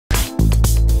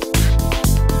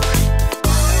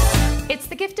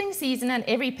season and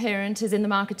every parent is in the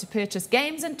market to purchase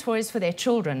games and toys for their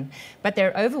children, but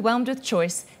they're overwhelmed with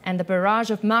choice and the barrage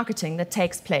of marketing that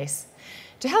takes place.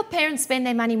 To help parents spend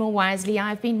their money more wisely,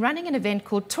 I've been running an event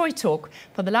called Toy Talk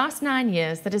for the last 9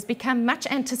 years that has become much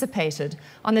anticipated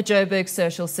on the Joburg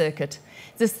social circuit.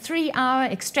 This 3-hour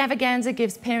extravaganza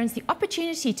gives parents the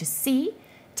opportunity to see,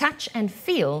 touch and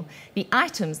feel the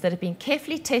items that have been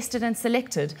carefully tested and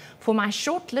selected for my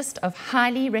short list of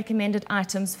highly recommended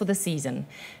items for the season,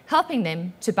 helping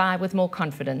them to buy with more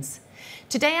confidence.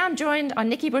 Today I'm joined on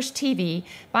Nikki Bush TV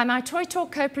by my Toy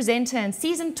Talk co-presenter and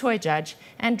seasoned toy judge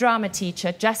and drama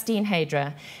teacher, Justine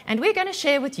Hadra, and we're going to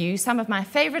share with you some of my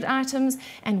favorite items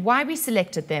and why we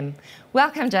selected them.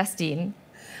 Welcome, Justine.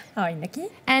 Hi, Nikki.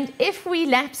 And if we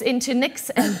lapse into Nix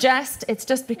and Just, it's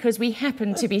just because we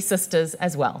happen to be sisters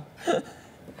as well.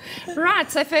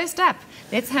 Right, so first up,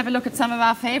 let's have a look at some of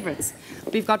our favorites.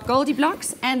 We've got Goldie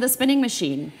Blocks and the spinning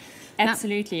machine.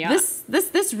 Absolutely, now,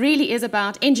 this really is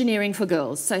about engineering for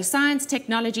girls. So science,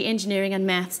 technology, engineering and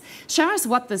maths. Show us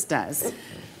what this does.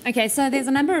 Okay, so there's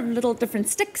a number of little different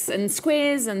sticks and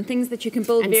squares and things that you can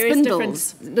build, and various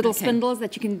spindles. different little spindles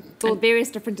that you can build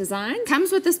various different designs.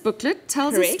 Comes with this booklet,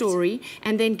 tells a story,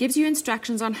 and then gives you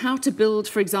instructions on how to build,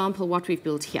 for example, what we've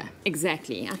built here.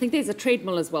 Exactly. I think there's a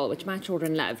treadmill as well, which my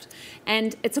children loved.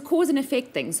 And it's a cause and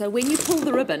effect thing. So when you pull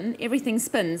the ribbon, everything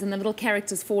spins and the little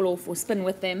characters fall off or spin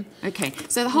with them. Okay,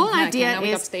 so the whole idea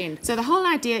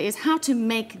is how to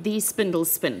make these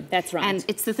spindles spin. That's right. And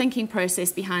it's the thinking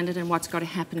process behind it and what's got to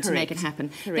happen to make it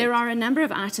happen. There are a number of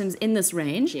items in this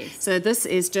range. Yes. So this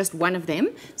is just one of them.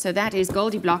 So that is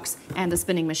Goldie Blocks and the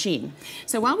spinning machine.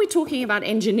 So while we're talking about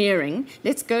engineering,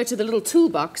 let's go to the little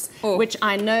toolbox, which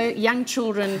I know young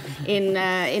children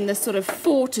in the sort of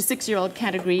 4 to 6-year-old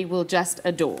category will just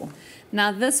adore.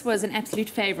 Now, this was an absolute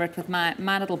favourite with my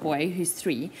little boy, who's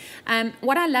 3.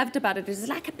 What I loved about it is it's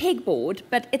like a pegboard,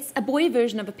 but it's a boy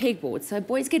version of a pegboard. So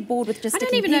boys get bored with just I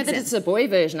don't even know that it's a boy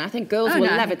version. I think girls will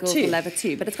love it too. Girls will love it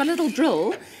too. But it's got a little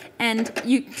drill, and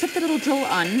you put the little drill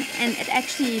on, and it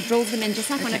actually drills them in just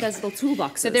like one of those little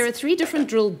toolboxes. So there are 3 different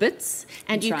drill bits,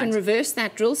 and you can reverse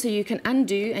that drill, so you can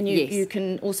undo, and you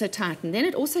can also tighten. Then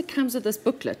it also comes with this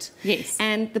booklet. Yes.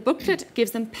 And the booklet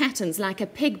gives them patterns, like a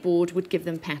pegboard would give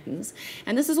them patterns.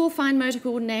 And this is all fine motor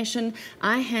coordination,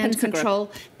 eye-hand control,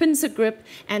 pincer grip,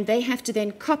 and they have to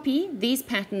then copy these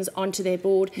patterns onto their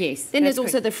board. Yes. Then there's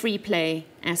also the free play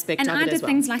aspect of it as well. And I did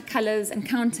things like colours and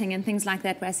counting and things like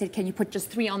that, where I said, can you put just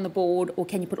 3 on the board, or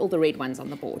can you put all the red ones on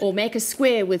the board? Or make a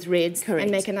square with reds and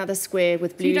make another square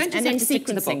with blues, so and then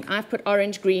sequencing. I've put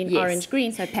orange, green, orange,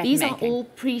 green. So these are all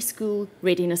preschool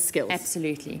readiness skills.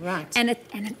 Absolutely. Right. And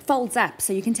it folds up,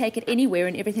 so you can take it anywhere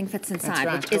and everything fits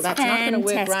inside, which is that's not going to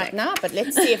work right now, but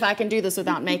let's see if I can do this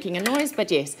without making a noise.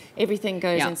 But yes, everything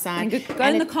goes inside. And go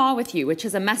in the car with you, which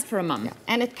is a must for a mum. Yeah.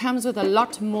 And it comes with a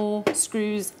lot more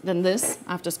screws than this.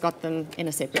 I've just got them in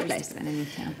a separate place.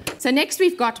 So next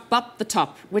we've got Bop the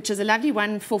Top, which is a lovely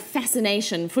one for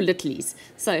fascination for littlies.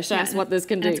 So show us what this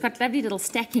can do. It's got lovely little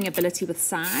stacking ability with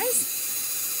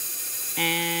size.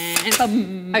 And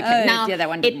boom. Okay, now that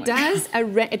one didn't work.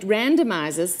 It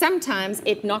randomizes. Sometimes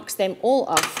it knocks them all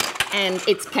off and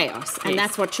it's chaos, and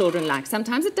that's what children like.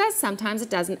 Sometimes it does, sometimes it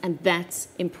doesn't, and that's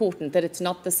important, that it's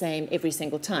not the same every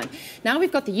single time. Now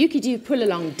we've got the Yuki-Do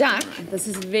Pull-Along Duck. This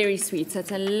is very sweet. So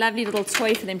it's a lovely little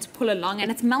toy for them to pull along,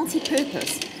 and it's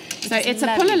multi-purpose. So it's a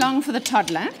pull-along for the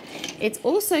toddler. It's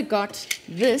also got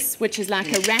this, which is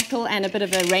like a rattle and a bit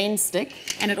of a rain stick.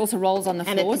 And it also rolls on the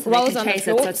floor. And it rolls on the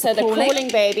floor, so the crawling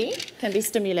baby can be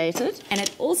stimulated. And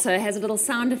it also has a little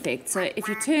sound effect. So if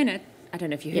you turn it, I don't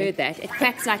know if you heard that, it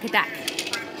quacks like a duck.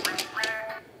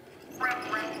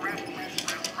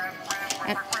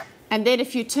 And then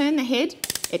if you turn the head,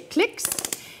 it clicks.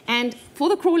 And for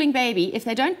the crawling baby, if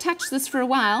they don't touch this for a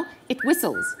while, it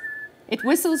whistles. It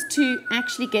whistles to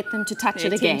actually get them to touch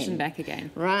it again. Attention back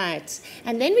again. Right.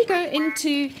 And then we go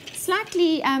into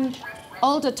slightly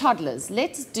older toddlers.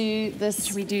 Let's do this.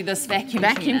 Should we do this vacuum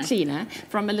cleaner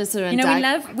from Melissa and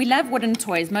Doug? We love wooden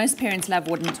toys. Most parents love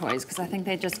wooden toys because I think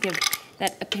they just give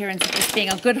that appearance of just being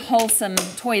a good, wholesome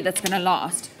toy that's going to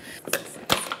last.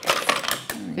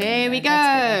 There we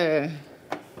go.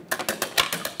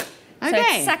 So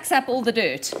it sucks up all the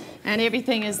dirt. And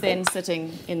everything is then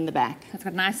sitting in the back. It's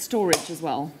got nice storage as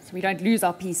well, so we don't lose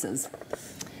our pieces.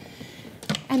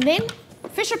 And then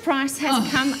Fisher-Price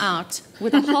has come out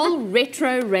with a whole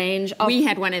retro range of we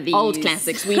had one of these. Old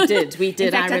classics. We did,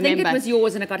 In fact, I remember. I think it was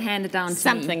yours and it got handed down to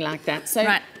something me. like that. So,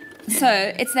 right. So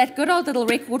it's that good old little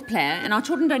record player, and our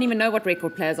children don't even know what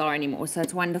record players are anymore, so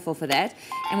it's wonderful for that.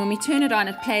 And when we turn it on,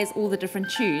 it plays all the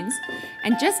different tunes.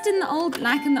 And just in the old,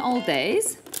 like in the old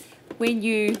days, when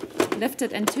you lift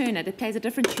it and turn it, it plays a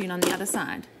different tune on the other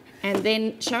side. And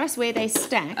then show us where they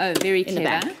stack. Oh, very in the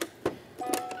clever.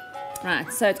 back.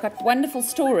 Right, so it's got wonderful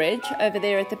storage over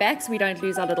there at the back so we don't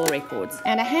lose our little records.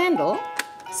 And a handle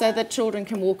so that children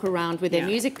can walk around with their Yeah.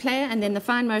 music player, and then the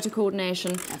fine motor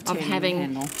coordination of turning the having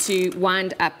handle. to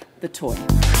wind up the toy.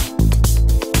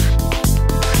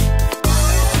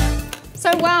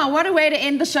 So wow, what a way to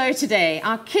end the show today.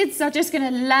 Our kids are just going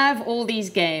to love all these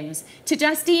games. To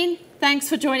Justine, thanks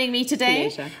for joining me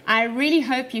today. Pleasure. I really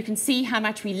hope you can see how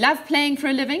much we love playing for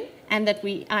a living, and that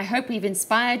I hope we've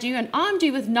inspired you and armed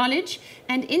you with knowledge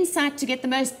and insight to get the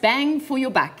most bang for your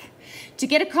buck. To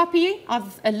get a copy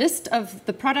of a list of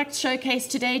the products showcased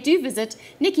today, do visit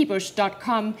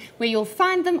nikkibush.com, where you'll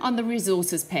find them on the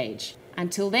resources page.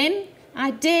 Until then, I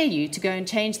dare you to go and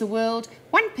change the world,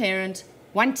 one parent,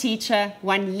 one teacher,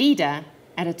 one leader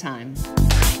at a time.